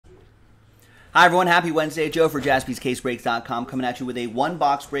Hi everyone, happy Wednesday. Joe for JaspysCaseBreaks.com coming at you with a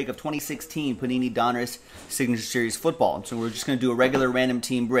one-box break of 2016 Panini Donruss Signature Series football. So we're just going to do a regular random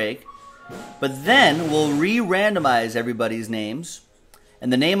team break. But then we'll re-randomize everybody's names.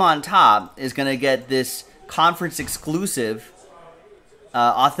 And the name on top is going to get this conference-exclusive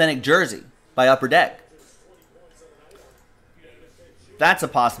authentic jersey by Upper Deck. That's a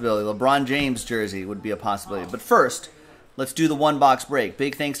possibility. LeBron James jersey would be a possibility. But first, let's do the one-box break.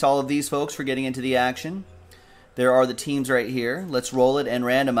 Big thanks to all of these folks for getting into the action. There are the teams right here. Let's roll it and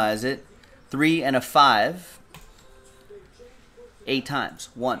randomize it. 3 and a 5. 8 times.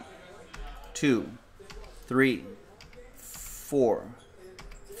 1, 2, 3, 4,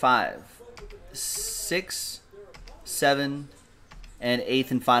 5, 6, 7, and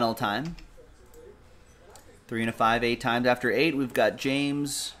 8th and final time. 3 and a 5, 8 times. After 8, we've got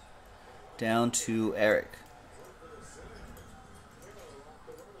James down to Eric.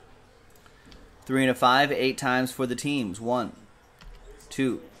 3 and a 5, 8 times for the teams. 1,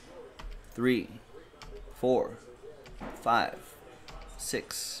 2, 3, 4, 5,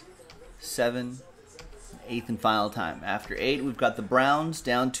 6, 7, 8th and final time. After 8, we've got the Browns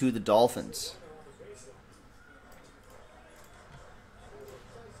down to the Dolphins.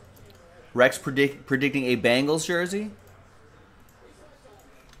 Rex predicting a Bengals jersey.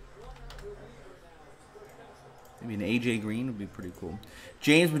 Maybe an AJ Green would be pretty cool.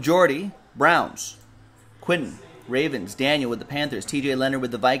 James Majority, Browns. Quentin, Ravens. Daniel with the Panthers. TJ Leonard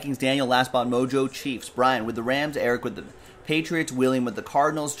with the Vikings. Daniel Last Spot Mojo, Chiefs. Brian with the Rams. Eric with the Patriots. William with the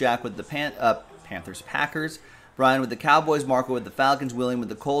Cardinals. Jack with the Panthers, Packers. Brian with the Cowboys. Marco with the Falcons. William with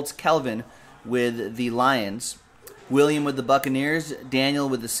the Colts. Kelvin with the Lions. William with the Buccaneers. Daniel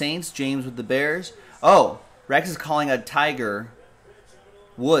with the Saints. James with the Bears. Oh, Rex is calling a Tiger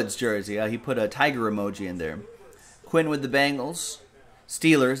Woods jersey. He put a tiger emoji in there. Quinn with the Bengals.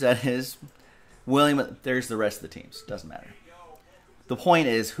 Steelers, that is. William, there's the rest of the teams. Doesn't matter. The point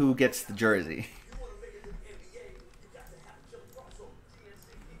is who gets the jersey.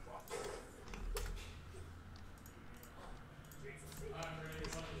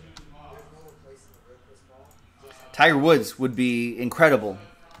 Tiger Woods would be incredible.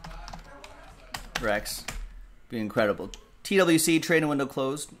 Rex. Be incredible. TWC, trading window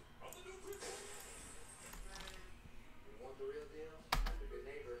closed.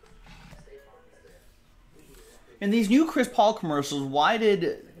 In these new Chris Paul commercials, why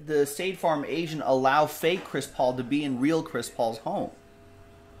did the State Farm agent allow fake Chris Paul to be in real Chris Paul's home?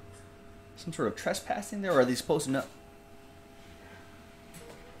 Some sort of trespassing there, or are they supposed to know?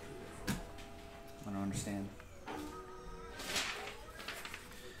 I don't understand.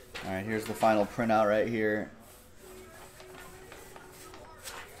 All right, here's the final printout right here.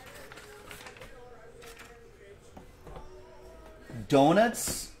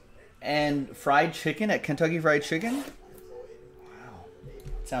 Donuts and fried chicken at Kentucky Fried Chicken? Wow.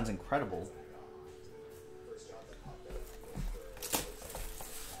 Sounds incredible.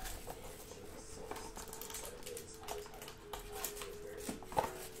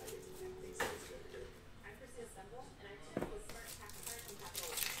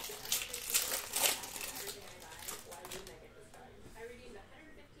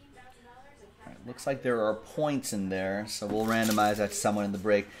 Looks like there are points in there, so we'll randomize that to someone in the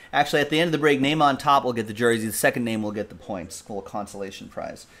break. Actually, at the end of the break, name on top will get the jersey. The second name will get the points. Little consolation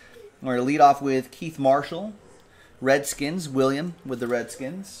prize. We're going to lead off with Keith Marshall, Redskins. William with the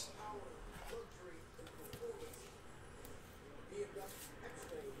Redskins.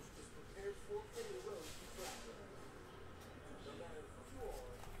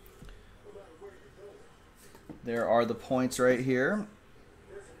 There are the points right here.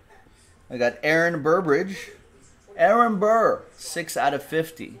 I got Aaron Burbridge. Aaron Burr, 6 out of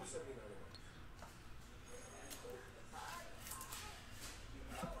 50.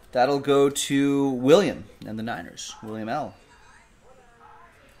 That'll go to William and the Niners. William L.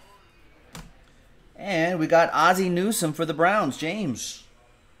 And we got Ozzie Newsome for the Browns. James.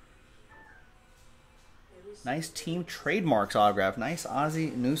 Nice team trademarks autograph. Nice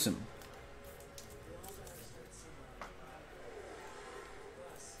Ozzie Newsome.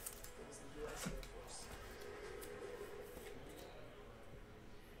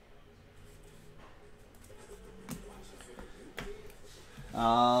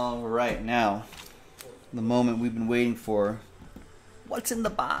 All right, now, the moment we've been waiting for. What's in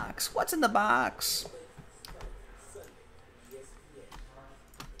the box? What's in the box?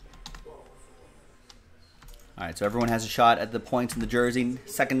 All right, so everyone has a shot at the points in the jersey.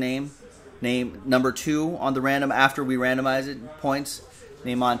 Second name, number 2 on the random after we randomize it. Points,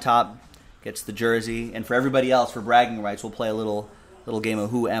 name on top, gets the jersey. And for everybody else, for bragging rights, we'll play a little game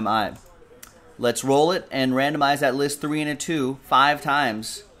of Who Am I? Let's roll it and randomize that list 3 and a 2 5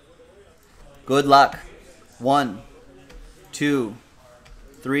 times. Good luck. 1, 2,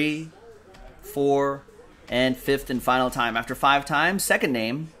 3, 4, and 5th and final time. After 5 times, second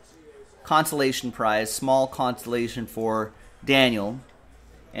name, consolation prize, small consolation for Daniel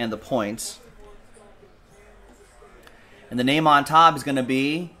and the points. And the name on top is going to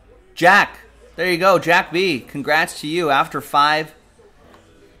be Jack. There you go, Jack B. Congrats to you. After 5,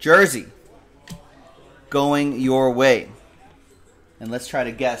 jersey going your way. And let's try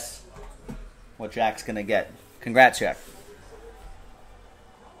to guess what Jack's going to get. Congrats, Jack.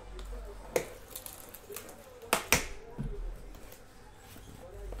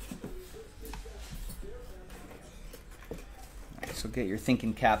 So get your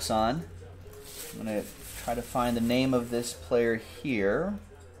thinking caps on. I'm going to try to find the name of this player here.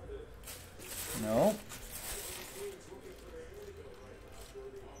 No.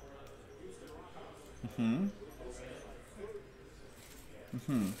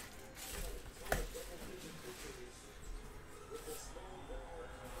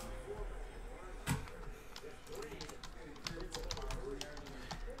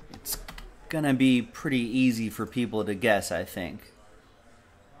 It's going to be pretty easy for people to guess, I think.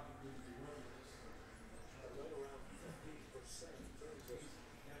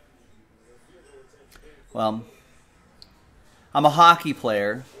 Well, I'm a hockey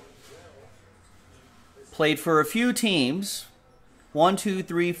player. Played for a few teams. 1, 2,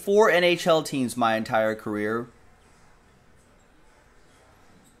 3, 4 NHL teams my entire career.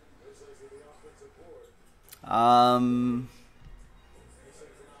 I'm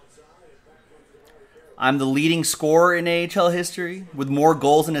the leading scorer in AHL history with more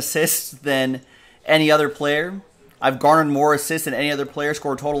goals and assists than any other player. I've garnered more assists than any other player,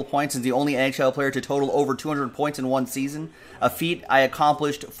 scored total points, and the only NHL player to total over 200 points in one season, a feat I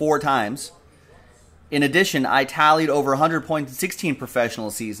accomplished 4 times. In addition, I tallied over 100 points in 16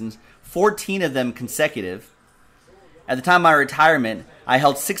 professional seasons, 14 of them consecutive. At the time of my retirement, I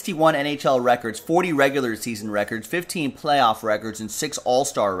held 61 NHL records, 40 regular season records, 15 playoff records, and 6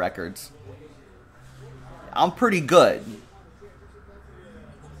 All-Star records. I'm pretty good.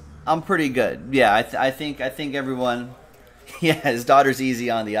 Yeah, I think everyone. Yeah, his daughter's easy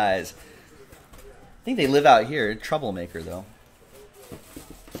on the eyes. I think they live out here. Troublemaker though.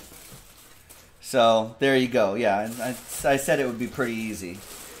 So there you go. Yeah, I said it would be pretty easy.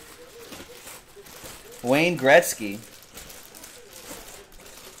 Wayne Gretzky.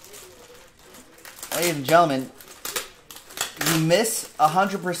 Ladies and gentlemen, you miss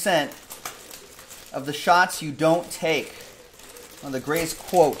 100% of the shots you don't take. One of the greatest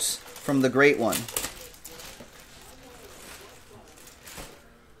quotes from the great one.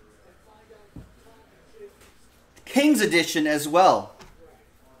 Kings edition as well.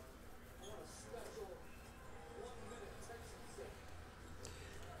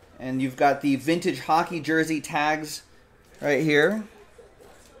 And you've got the vintage hockey jersey tags right here.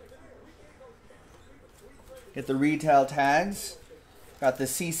 Get the retail tags. Got the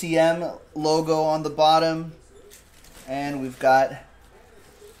CCM logo on the bottom. And we've got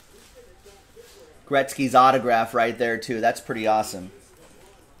Gretzky's autograph right there, too. That's pretty awesome.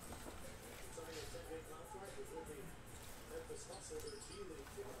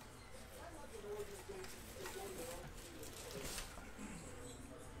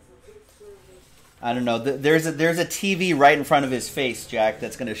 I don't know. There's a TV right in front of his face, Jack,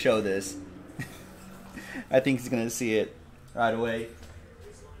 that's going to show this. I think he's going to see it right away.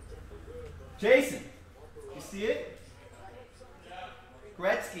 Jason, you see it?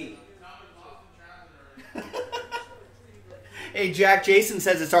 Gretzky. Hey, Jack, Jason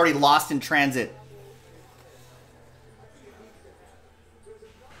says it's already lost in transit.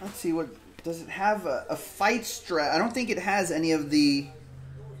 Let's see, what does it have? A fight strap? I don't think it has any of the...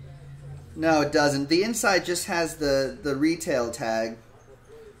 No, it doesn't. The inside just has the retail tag.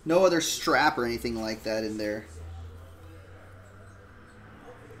 No other strap or anything like that in there.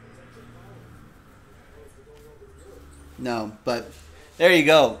 No, but there you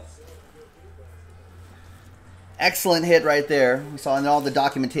go. Excellent hit right there. We saw, and all the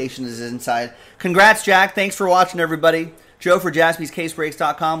documentation is inside. Congrats, Jack. Thanks for watching, everybody. Joe for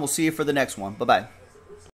JaspysCaseBreaks.com. We'll see you for the next one. Bye-bye.